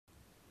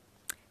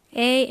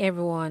Hey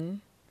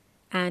everyone,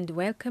 and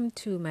welcome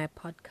to my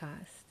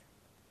podcast.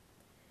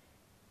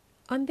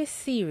 On this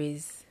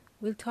series,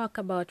 we'll talk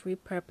about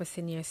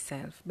repurposing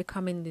yourself,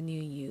 becoming the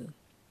new you.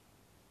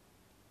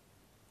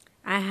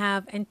 I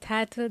have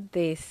entitled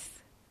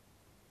this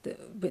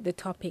with the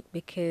topic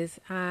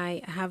because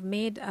I have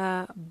made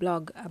a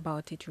blog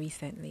about it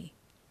recently.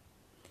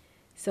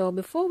 So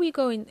before we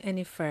go in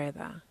any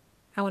further,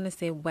 I want to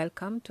say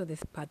welcome to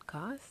this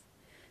podcast,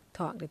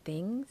 Talk the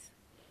Things.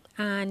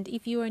 And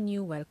if you are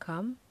new,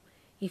 welcome.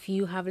 If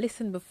you have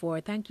listened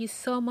before, thank you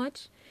so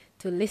much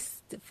for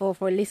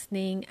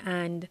listening,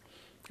 and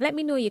let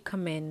me know your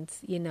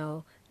comments,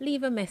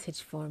 leave a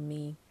message for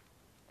me.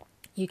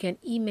 You can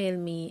email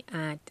me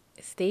at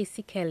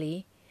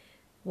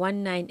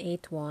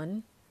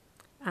stacykelly1981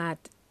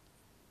 at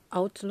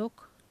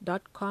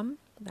outlook.com.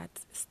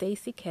 That's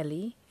Stacy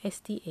Kelly,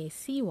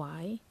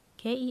 StacyKelly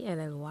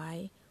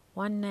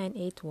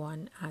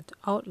 1981 at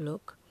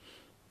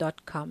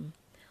outlook.com.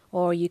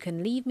 Or you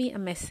can leave me a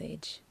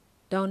message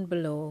down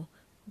below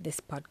this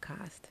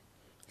podcast.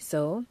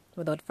 So,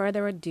 without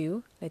further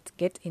ado, let's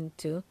get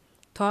into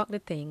Talk the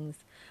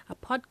Things, a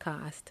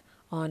podcast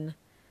on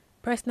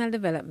personal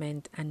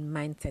development and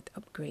mindset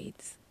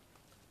upgrades.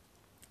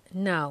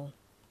 Now,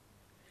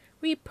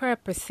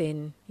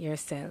 repurposing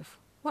yourself.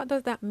 What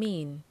does that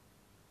mean?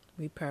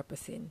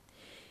 Repurposing.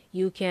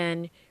 You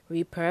can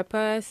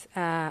repurpose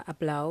a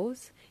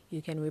blouse,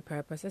 you can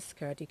repurpose a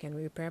skirt, you can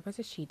repurpose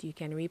a sheet, you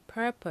can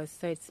repurpose.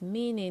 So it's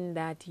meaning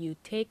that you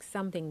take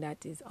something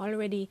that is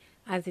already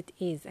as it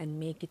is and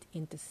make it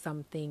into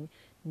something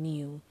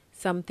new,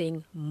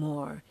 something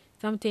more,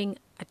 something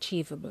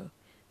achievable,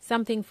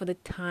 something for the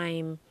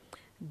time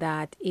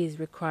that is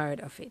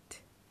required of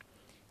it.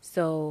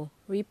 So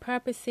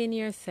repurposing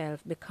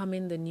yourself,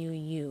 becoming the new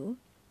you,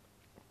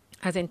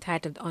 as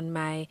entitled on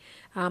my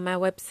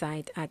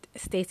website at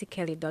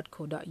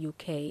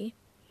stacykelly.co.uk,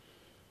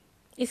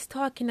 is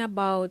talking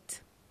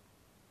about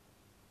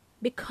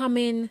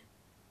becoming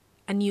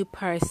a new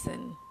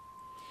person.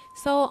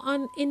 So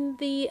in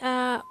the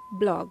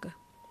blog,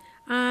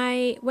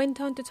 I went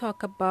on to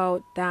talk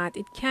about that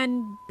it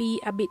can be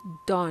a bit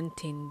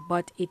daunting,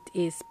 but it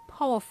is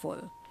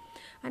powerful.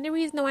 And the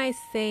reason why I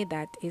say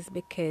that is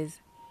because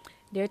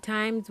there are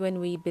times when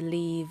we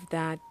believe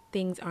that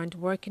things aren't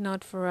working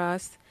out for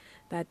us,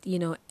 that,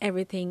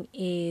 everything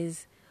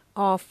is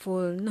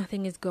awful,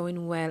 nothing is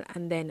going well,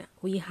 and then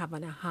we have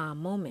an aha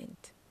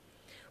moment.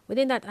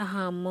 Within that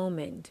aha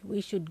moment, we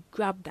should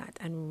grab that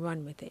and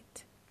run with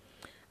it.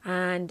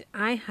 And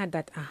I had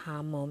that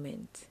aha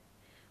moment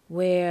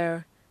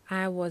where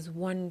I was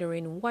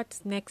wondering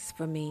what's next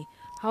for me.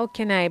 How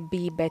can I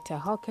be better?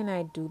 How can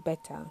I do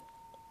better?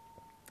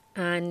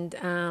 And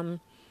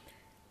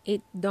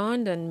it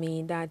dawned on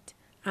me that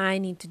I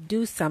need to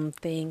do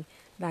something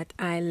that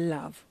I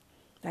love,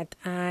 that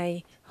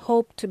I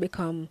hope to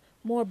become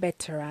more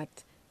better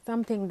at,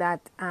 something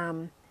that,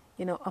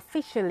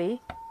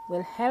 officially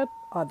will help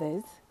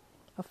others,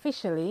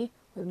 officially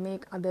will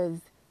make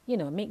others,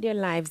 make their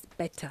lives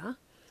better.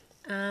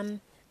 And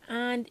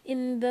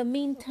in the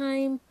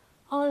meantime,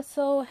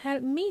 also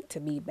help me to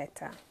be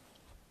better.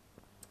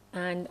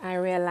 And I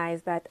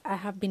realized that I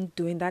have been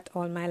doing that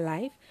all my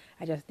life.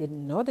 I just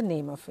didn't know the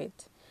name of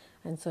it.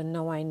 And so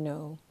now I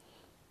know.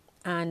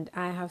 And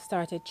I have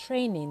started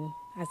training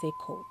as a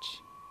coach.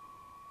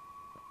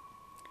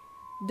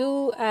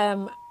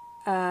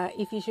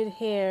 If you should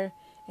hear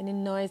any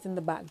noise in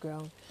the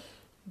background,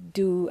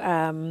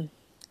 I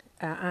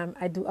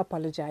do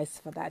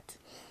apologize for that.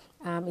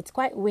 It's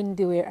quite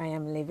windy where I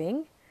am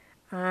living,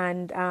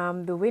 and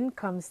the wind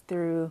comes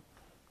through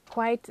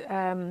quite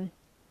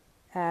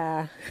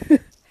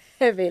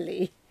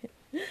heavily.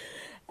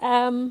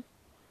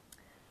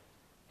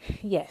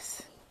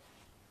 Yes.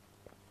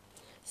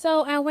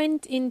 So I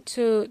went in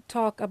to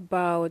talk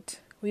about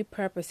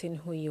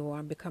repurposing who you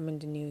are, becoming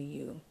the new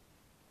you.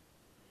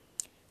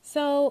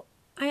 So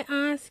I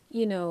asked,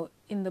 in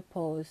the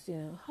post,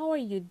 how are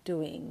you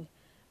doing?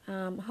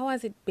 How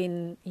has it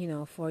been,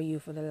 for you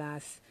for the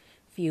last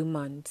few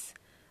months?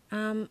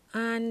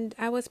 And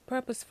I was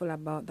purposeful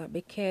about that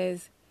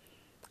because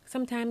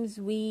sometimes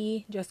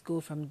we just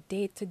go from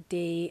day to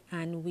day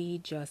and we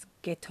just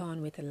get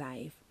on with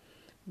life.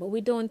 But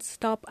we don't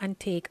stop and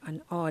take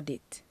an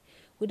audit.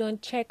 We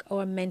don't check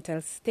our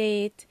mental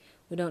state.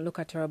 We don't look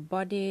at our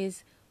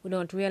bodies. We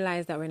don't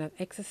realize that we're not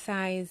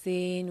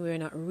exercising, we're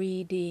not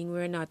reading,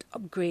 we're not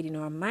upgrading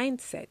our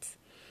mindsets.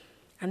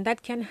 And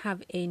that can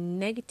have a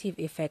negative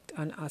effect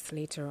on us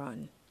later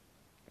on.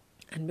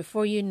 And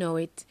before you know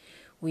it,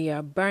 we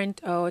are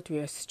burnt out, we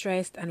are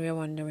stressed, and we're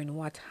wondering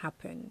what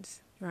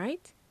happens,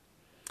 right?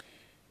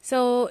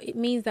 So it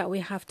means that we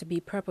have to be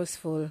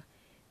purposeful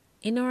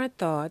in our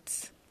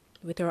thoughts,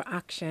 with our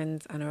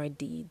actions and our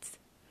deeds.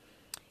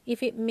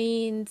 If it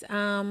means,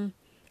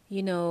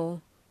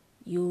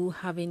 you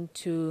having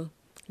to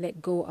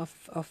let go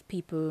of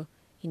people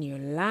in your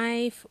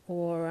life,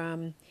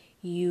 or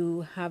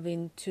you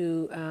having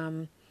to,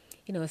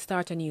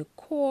 start a new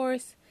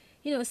course,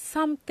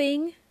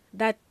 something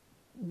that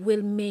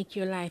will make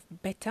your life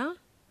better,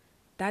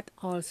 that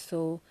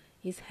also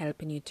is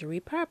helping you to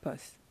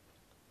repurpose.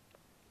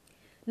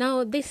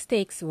 Now, this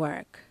takes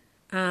work.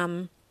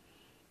 But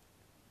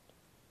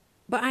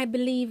I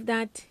believe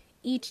that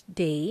each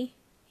day,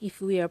 if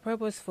we are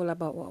purposeful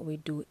about what we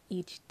do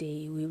each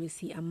day, we will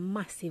see a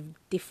massive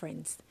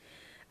difference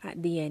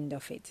at the end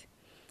of it.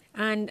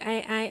 And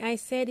I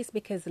say this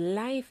because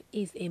life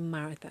is a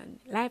marathon.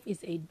 Life is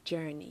a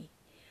journey.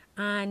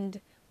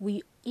 And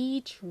we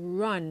each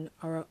run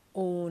our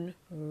own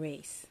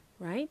race,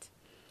 right?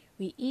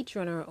 We each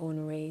run our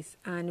own race,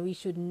 and we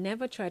should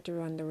never try to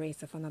run the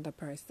race of another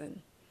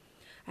person.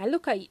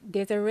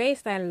 There's a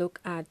race that I look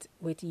at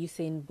with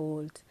Usain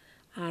Bolt,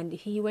 and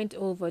he went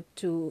over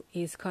to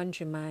his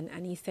countryman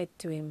and he said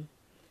to him,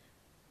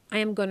 I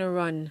am going to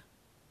run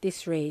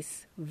this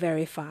race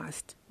very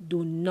fast.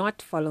 Do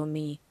not follow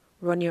me.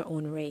 Run your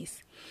own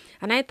race.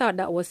 And I thought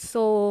that was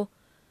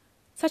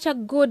such a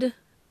good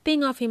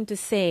thing of him to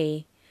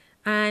say.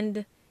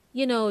 And,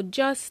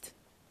 just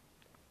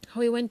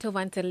how he went over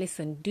and said,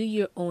 listen, do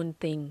your own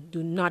thing.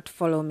 Do not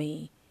follow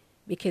me,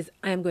 because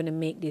I'm going to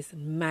make this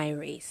my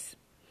race.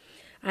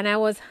 And I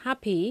was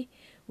happy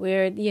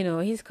where,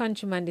 his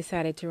countryman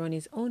decided to run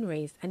his own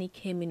race, and he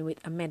came in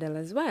with a medal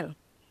as well.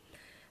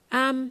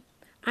 And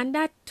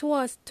that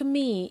to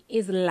me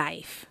is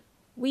life.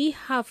 We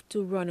have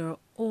to run our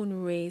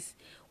own race.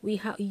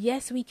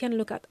 Yes, we can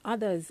look at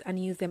others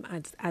and use them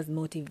as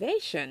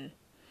motivation.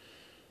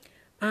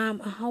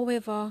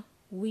 However,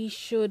 we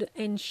should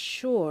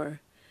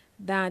ensure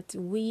that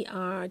we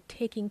are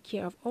taking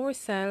care of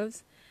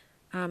ourselves,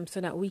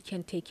 so that we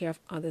can take care of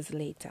others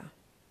later.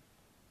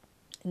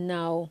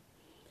 Now,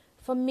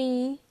 for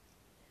me,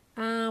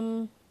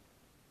 me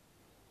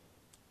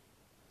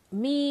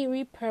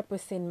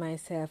repurposing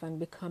myself and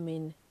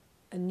becoming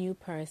a new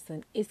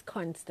person is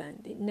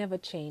constant. It never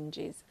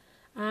changes.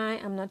 I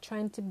am not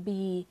trying to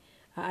be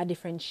a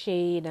different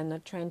shade. I'm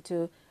not trying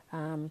to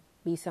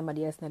be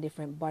somebody else in a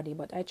different body,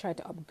 but I try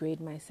to upgrade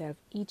myself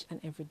each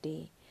and every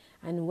day.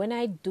 And when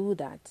I do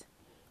that,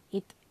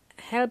 it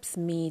helps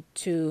me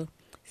to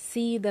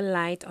see the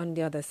light on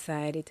the other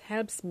side. It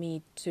helps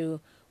me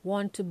to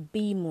want to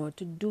be more,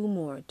 to do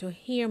more, to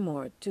hear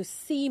more, to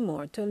see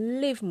more, to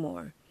live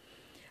more.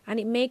 And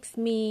it makes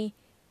me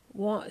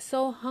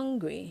so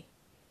hungry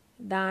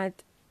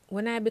that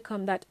when I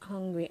become that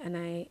hungry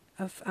and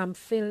I'm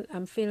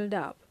filled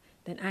up,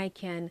 then I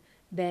can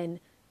then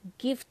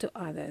give to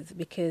others,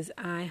 because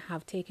I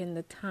have taken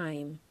the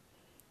time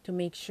to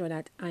make sure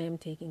that I am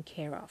taken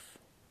care of.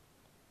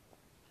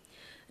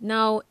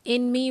 Now,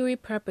 in me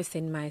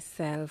repurposing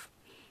myself,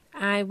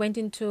 I went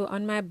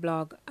on my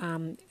blog,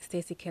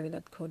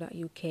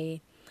 staceykelly.co.uk,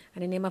 and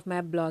the name of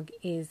my blog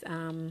is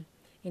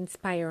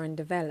Inspire and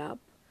Develop.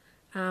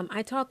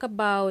 I talk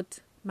about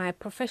my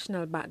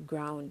professional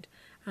background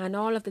and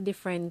all of the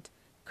different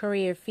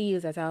career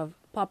fields that I've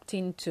popped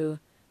into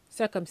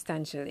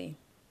circumstantially.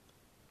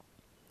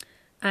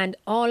 And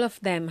all of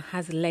them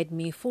has led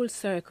me full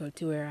circle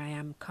to where I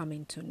am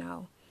coming to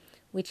now,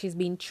 which is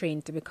being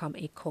trained to become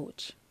a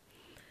coach.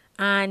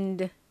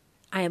 And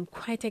I am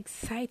quite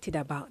excited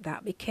about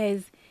that,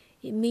 because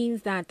it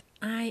means that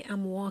I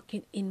am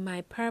walking in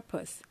my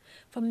purpose.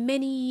 For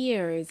many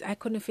years, I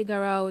couldn't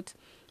figure out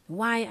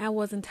why I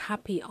wasn't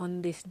happy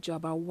on this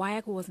job or why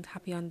I wasn't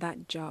happy on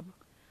that job.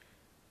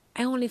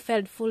 I only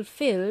felt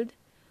fulfilled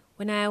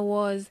when I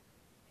was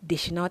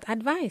dishing out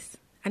advice.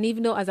 And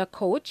even though as a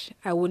coach,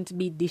 I wouldn't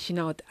be dishing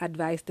out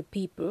advice to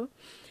people,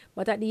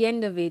 but at the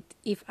end of it,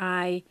 if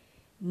I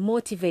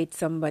motivate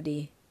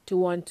somebody to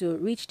want to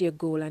reach their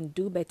goal and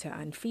do better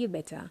and feel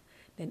better,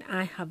 then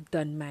I have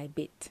done my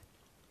bit.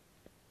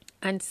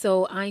 And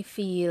so I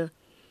feel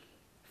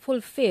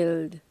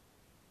fulfilled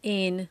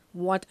in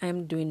what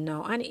I'm doing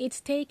now. And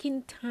it's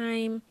taking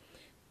time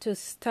to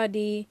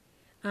study.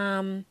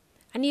 And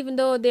even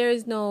though there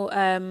is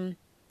no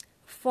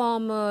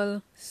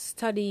formal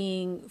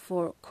studying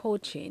for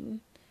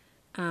coaching,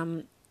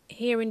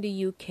 here in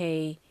the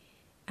UK,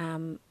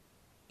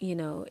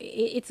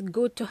 it's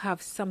good to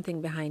have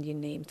something behind your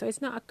name. So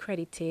it's not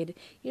accredited.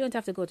 You don't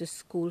have to go to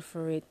school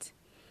for it.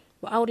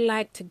 But I would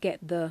like to get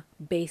the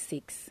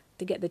basics,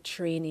 to get the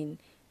training,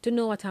 to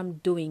know what I'm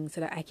doing so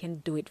that I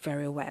can do it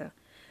very well.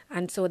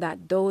 And so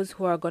that those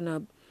who are going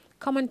to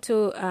come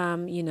into,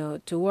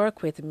 to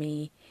work with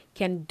me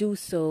can do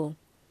so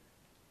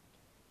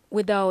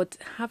without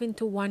having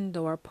to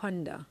wonder or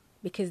ponder,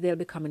 because they'll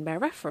be coming by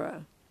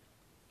referral.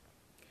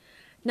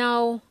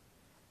 Now,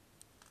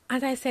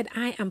 as I said,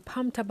 I am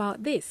pumped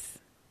about this.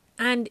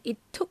 And it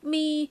took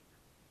me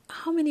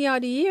how many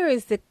odd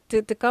years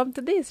to come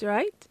to this,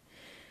 right?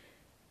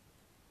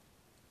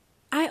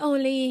 I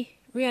only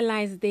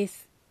realized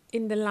this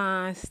in the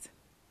last,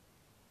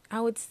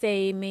 I would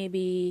say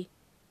maybe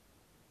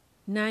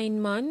 9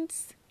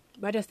 months,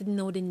 but I just didn't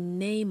know the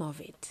name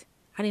of it.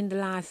 And in the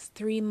last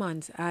 3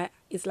 months,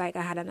 it's like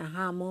I had an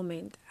aha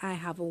moment. I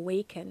have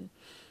awakened.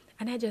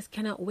 And I just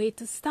cannot wait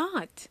to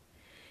start.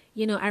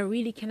 I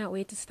really cannot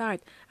wait to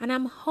start. And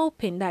I'm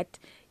hoping that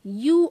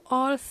you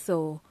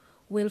also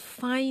will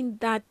find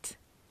that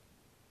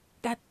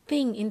that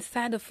thing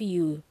inside of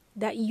you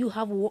that you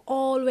have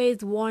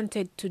always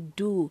wanted to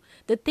do,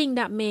 the thing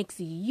that makes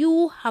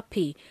you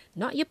happy,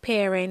 not your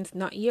parents,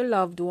 not your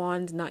loved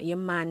ones, not your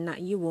man,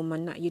 not your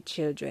woman, not your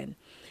children,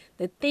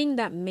 the thing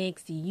that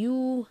makes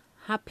you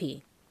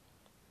happy.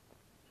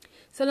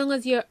 So long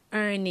as you're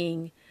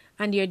earning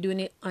and you're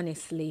doing it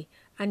honestly,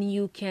 and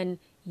you can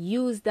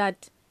use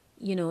that,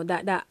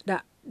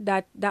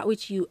 that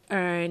which you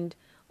earned,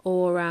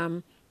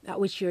 or that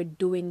which you're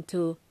doing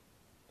to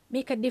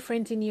make a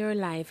difference in your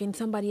life, in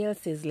somebody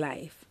else's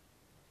life,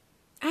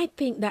 I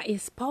think that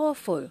is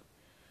powerful.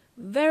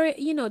 Very,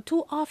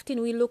 too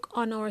often we look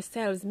on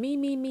ourselves, me,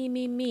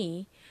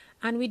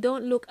 and we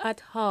don't look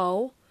at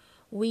how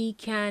we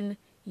can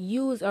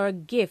use our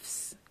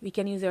gifts, we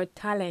can use our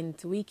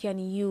talent, we can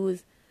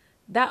use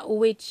that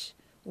which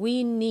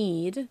we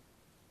need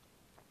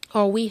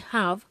or we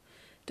have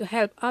to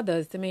help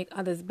others, to make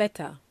others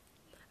better.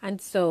 And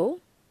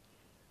so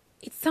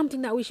it's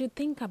something that we should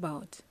think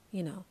about,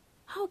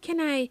 How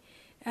can I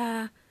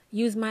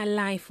use my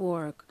life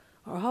work?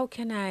 Or how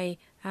can I,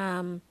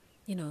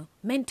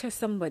 mentor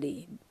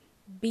somebody,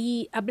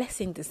 be a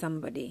blessing to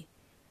somebody?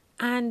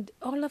 And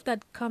all of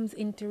that comes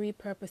into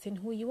repurposing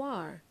who you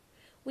are.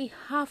 We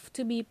have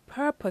to be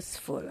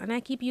purposeful. And I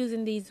keep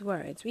using these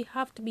words. We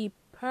have to be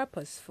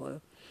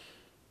purposeful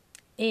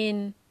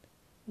in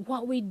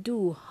what we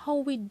do, how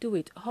we do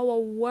it, our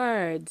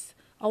words,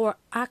 our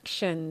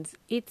actions.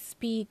 It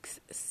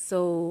speaks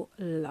so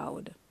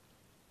loud.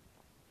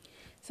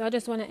 So I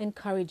just want to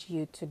encourage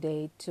you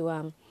today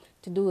to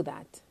do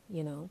that,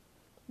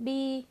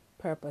 Be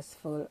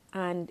purposeful,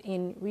 and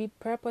in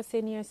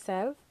repurposing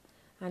yourself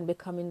and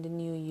becoming the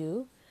new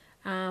you,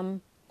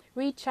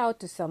 reach out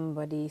to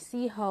somebody,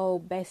 see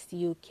how best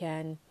you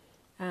can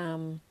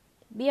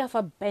be of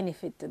a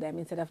benefit to them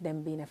instead of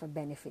them being of a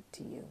benefit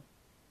to you.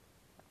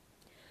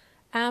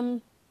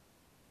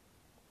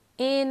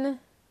 In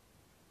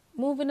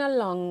moving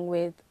along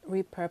with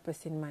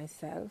repurposing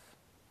myself,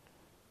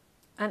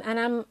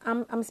 and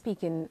I'm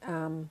speaking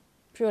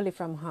purely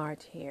from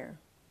heart here.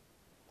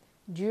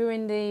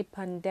 During the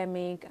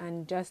pandemic,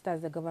 and just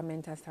as the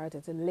government has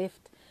started to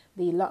lift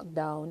the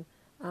lockdown,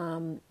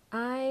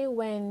 I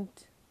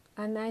went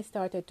and I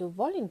started to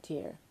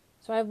volunteer.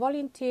 So I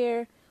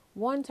volunteer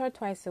once or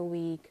twice a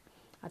week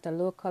at a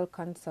local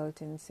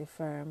consultancy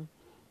firm.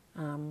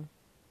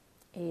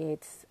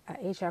 It's a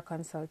HR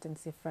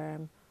consultancy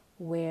firm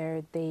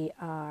where they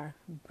are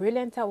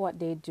brilliant at what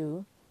they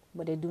do,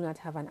 but they do not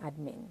have an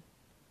admin.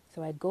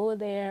 So I go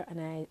there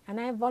and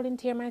I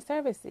volunteer my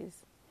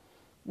services.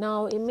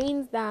 Now, it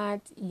means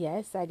that,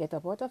 yes, I get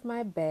up out of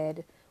my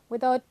bed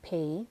without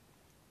pay.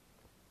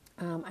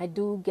 I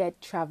do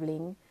get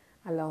traveling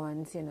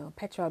allowance,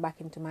 petrol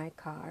back into my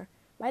car,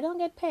 but I don't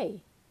get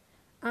pay.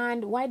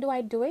 And why do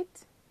I do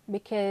it?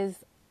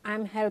 Because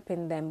I'm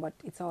helping them, but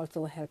it's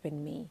also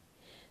helping me.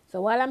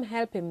 So while I'm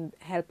helping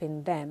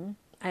them,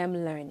 I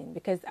am learning,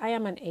 because I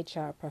am an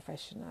HR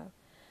professional.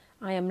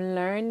 I am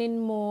learning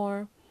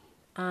more.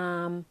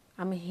 I'm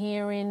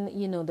hearing,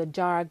 the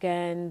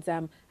jargons.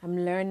 I'm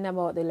learning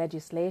about the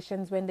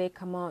legislations when they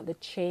come out, the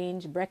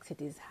change.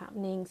 Brexit is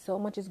happening. So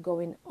much is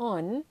going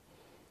on,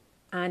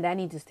 and I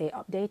need to stay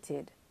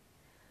updated.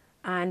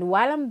 And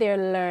while I'm there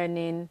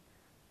learning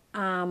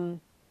and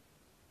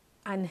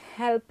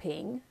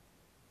helping,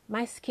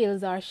 my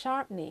skills are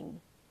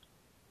sharpening.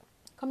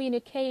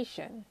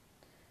 Communication,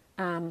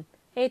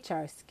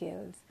 HR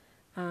skills,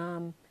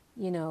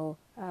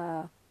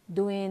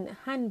 doing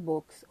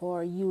handbooks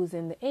or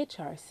using the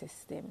HR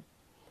system.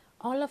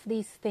 All of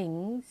these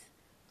things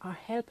are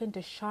helping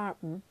to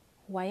sharpen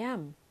who I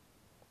am.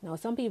 Now,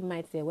 some people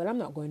might say, well, I'm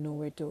not going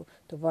nowhere to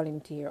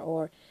volunteer,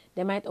 or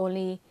they might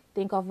only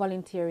think of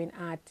volunteering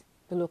at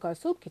the local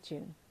soup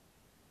kitchen.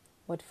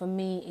 But for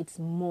me, it's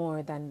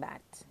more than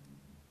that.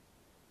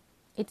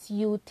 It's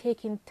you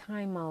taking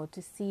time out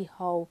to see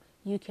how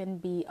you can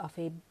be of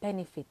a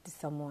benefit to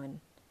someone.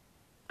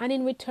 And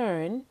in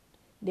return,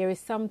 there is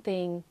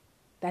something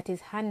that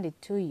is handed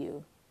to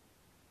you.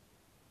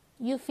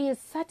 You feel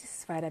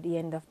satisfied at the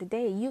end of the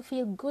day. You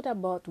feel good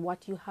about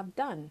what you have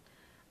done.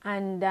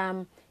 And,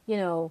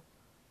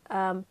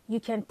 you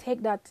can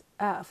take that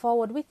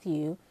forward with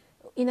you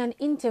in an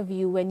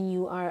interview when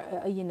you are,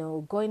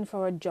 going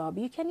for a job.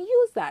 You can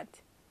use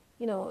that.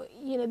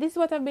 This is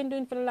what I've been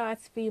doing for the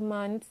last few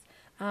months.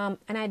 And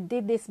I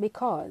did this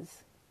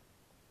because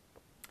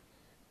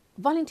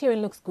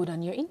volunteering looks good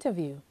on your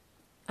interview,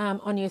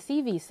 on your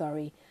CV,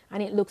 sorry.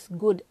 And it looks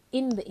good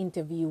in the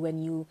interview when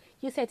you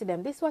say to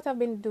them, this is what I've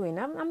been doing.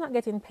 I'm not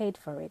getting paid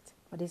for it,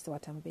 but this is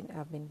what I've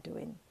been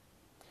doing.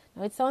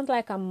 Now, it sounds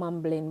like I'm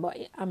mumbling, but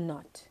I'm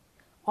not.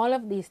 All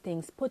of these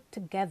things put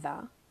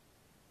together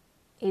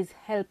is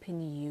helping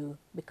you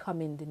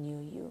becoming the new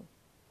you.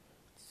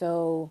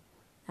 So,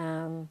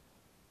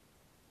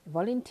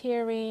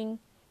 volunteering,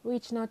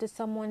 reaching out to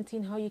someone,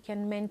 seeing how you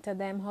can mentor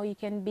them, how you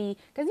can be,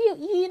 because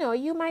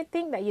you might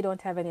think that you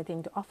don't have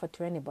anything to offer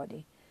to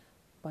anybody,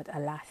 but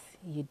alas,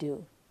 you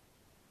do.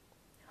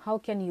 How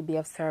can you be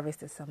of service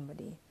to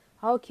somebody?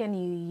 How can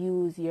you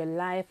use your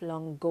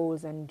lifelong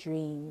goals and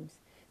dreams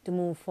to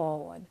move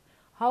forward?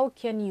 How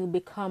can you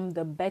become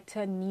the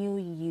better new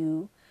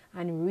you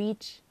and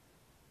reach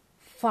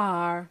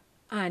far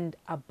and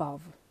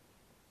above?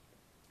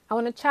 I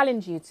want to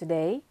challenge you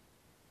today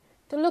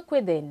to look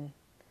within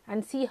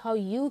and see how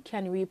you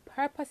can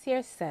repurpose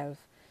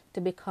yourself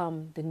to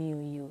become the new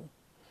you.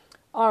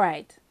 All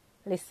right,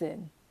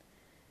 listen.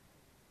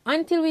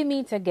 Until we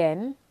meet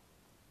again,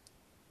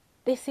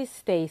 this is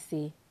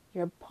Stacy,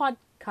 your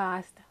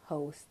podcast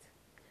host.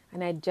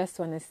 And I just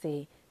want to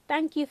say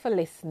thank you for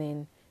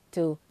listening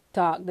to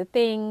Talk the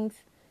Things.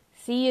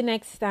 See you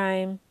next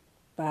time.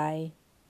 Bye.